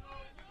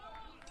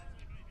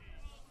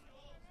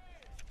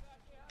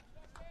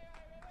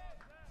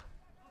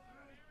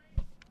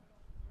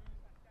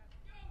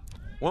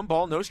 One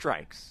ball, no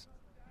strikes.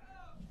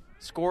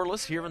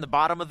 Scoreless here in the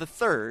bottom of the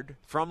third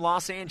from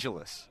Los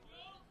Angeles.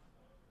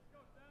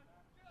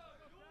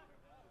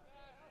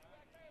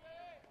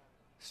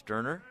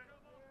 Sterner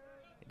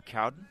and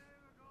Cowden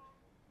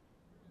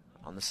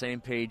on the same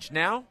page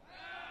now.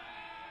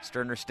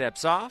 Sterner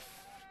steps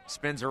off,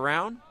 spins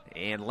around,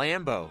 and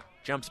Lambo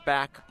jumps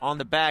back on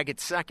the bag at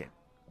second.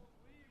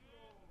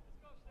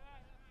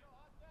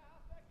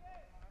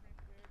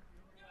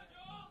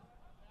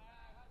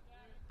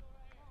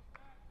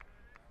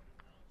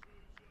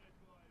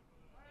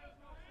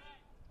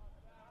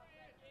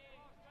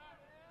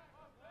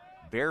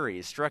 Barry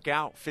has struck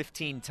out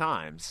 15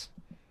 times.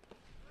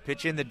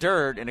 Pitch in the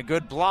dirt, and a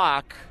good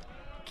block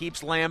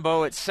keeps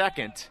Lambo at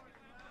second.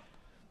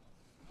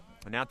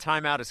 And now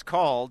timeout is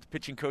called.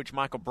 Pitching coach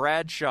Michael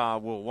Bradshaw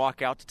will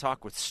walk out to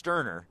talk with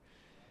Sterner.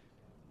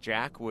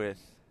 Jack with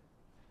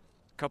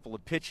a couple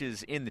of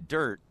pitches in the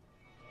dirt.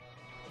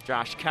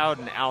 Josh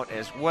Cowden out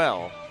as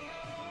well.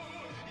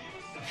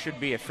 Should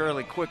be a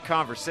fairly quick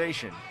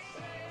conversation.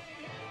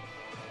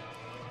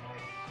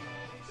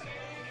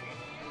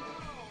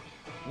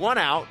 One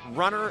out,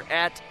 runner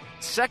at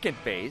second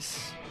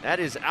base. That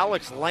is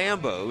Alex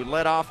Lambo, who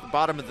led off the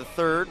bottom of the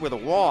third with a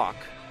walk.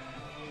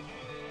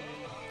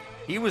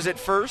 He was at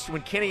first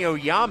when Kenny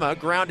Oyama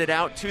grounded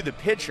out to the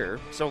pitcher,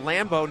 so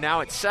Lambo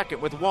now at second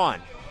with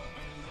one.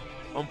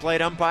 Home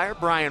plate umpire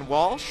Brian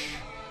Walsh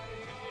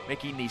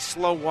making the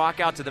slow walk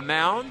out to the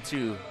mound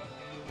to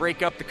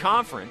break up the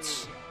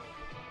conference.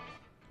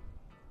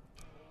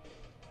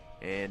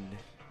 And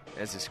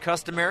as is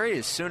customary,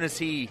 as soon as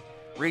he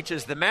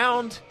reaches the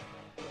mound,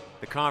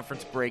 the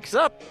conference breaks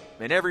up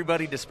and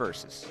everybody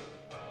disperses.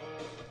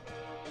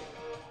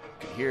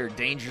 You can hear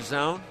Danger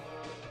Zone.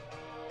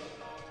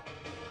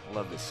 I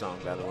love this song,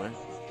 by the way.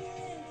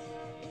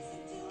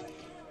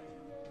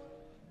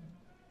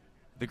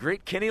 The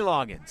great Kenny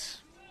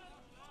Loggins.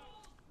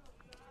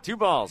 2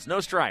 balls,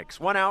 no strikes,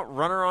 1 out,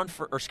 runner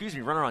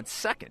on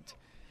second.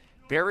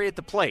 Barry at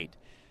the plate.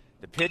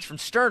 The pitch from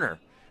Sterner.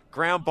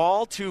 Ground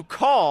ball to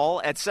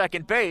Call at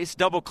second base.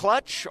 Double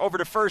clutch over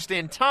to first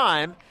in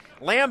time.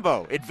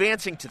 Lambo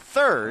advancing to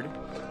third.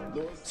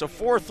 So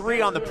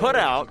 4-3 on the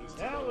putout.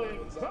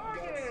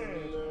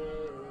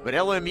 But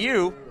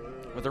LMU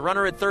with a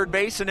runner at third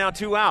base and now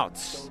 2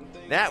 outs.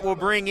 That will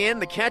bring in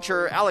the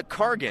catcher, Alec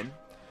Cargan.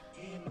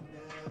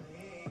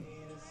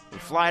 We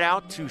fly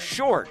out to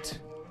short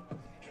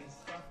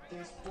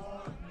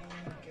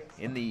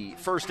in the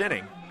first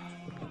inning.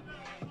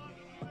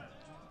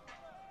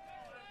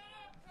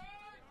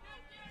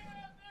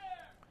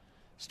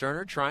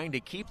 Sterner trying to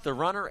keep the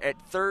runner at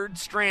third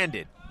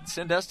stranded.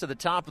 Send us to the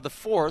top of the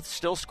fourth,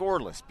 still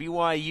scoreless.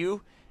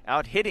 BYU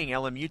out hitting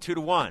LMU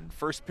 2-1.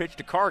 First pitch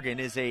to Cargan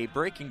is a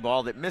breaking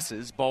ball that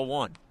misses, ball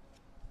 1.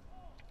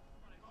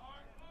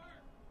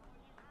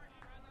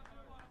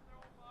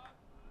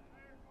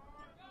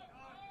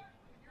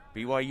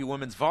 BYU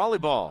women's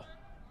volleyball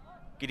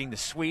getting the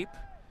sweep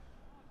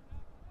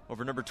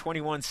over number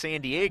 21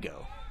 San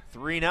Diego.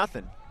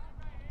 3-0.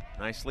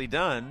 Nicely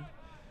done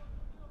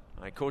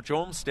by Coach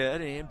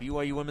Olmstead and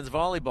BYU women's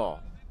volleyball.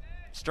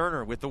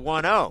 Sterner with the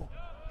 1-0.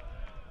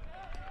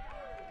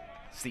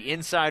 It's the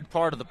inside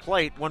part of the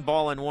plate, 1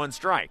 ball and 1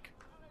 strike.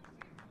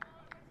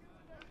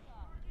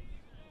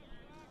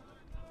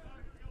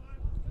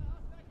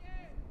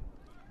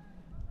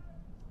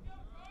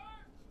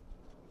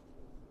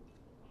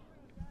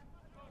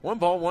 One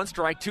ball, 1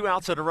 strike, 2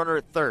 outs and a runner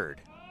at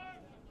third.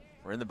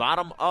 We're in the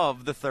bottom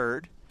of the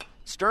third.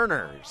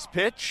 Sterner's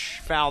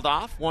pitch fouled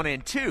off,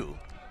 1-2.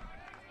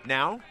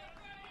 Now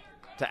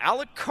to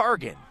Alec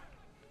Cargan.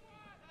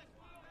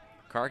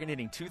 Cargan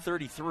hitting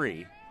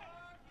 .233.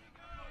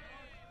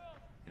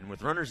 And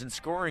with runners in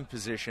scoring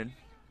position,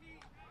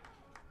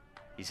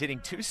 he's hitting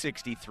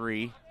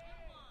 .263.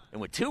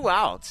 And with 2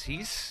 outs,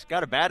 he's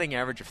got a batting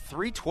average of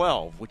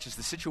 .312, which is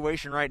the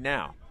situation right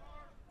now.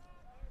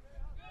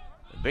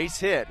 A base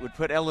hit would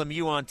put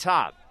LMU on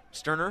top.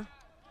 Sterner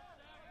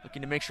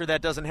looking to make sure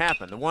that doesn't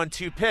happen. The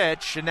 1-2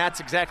 pitch, and that's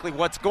exactly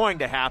what's going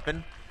to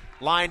happen.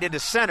 Lined into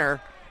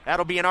center.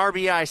 That'll be an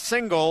RBI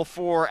single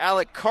for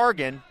Alec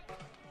Cargan.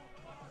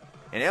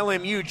 And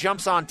LMU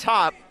jumps on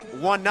top,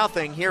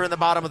 1-0 here in the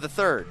bottom of the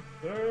third.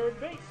 Third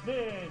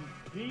baseman,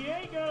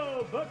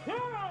 Diego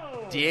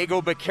Baquero.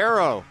 Diego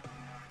Baquero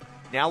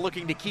now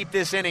looking to keep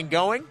this inning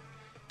going.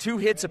 2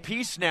 hits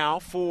apiece now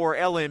for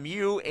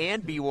LMU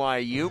and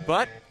BYU,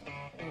 but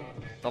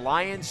the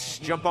Lions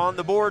jump on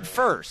the board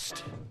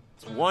first.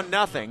 It's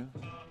 1-0.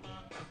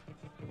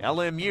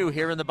 LMU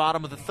here in the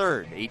bottom of the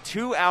third. A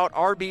 2-out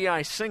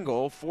RBI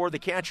single for the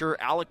catcher,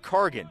 Alec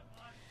Cargan.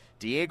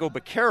 Diego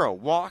Baquero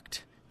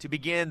walked to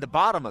begin the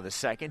bottom of the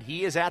second.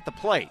 He is at the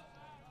plate.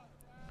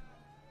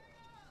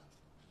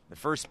 The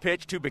first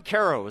pitch to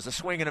Baquero is a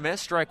swing and a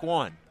miss, strike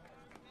 1.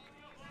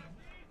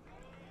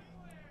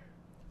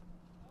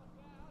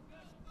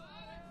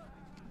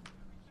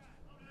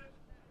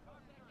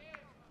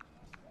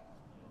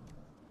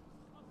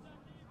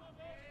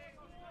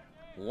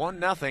 One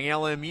nothing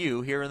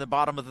LMU here in the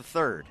bottom of the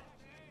third.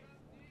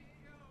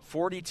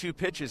 42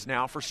 pitches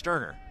now for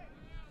Sterner.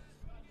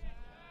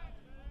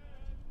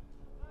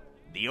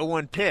 The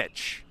 0-1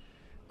 pitch.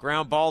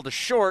 Ground ball to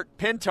short.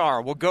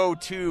 Pintar will go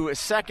to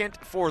second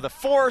for the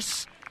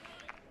force.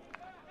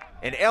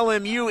 And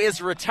LMU is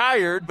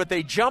retired, but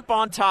they jump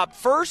on top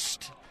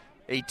first.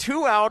 A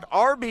 2-out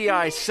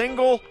RBI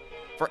single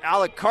for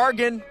Alec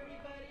Cargan.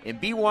 And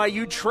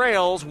BYU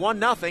trails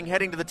 1-0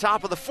 heading to the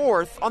top of the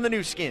fourth on the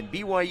new skin,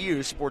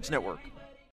 BYU Sports Network.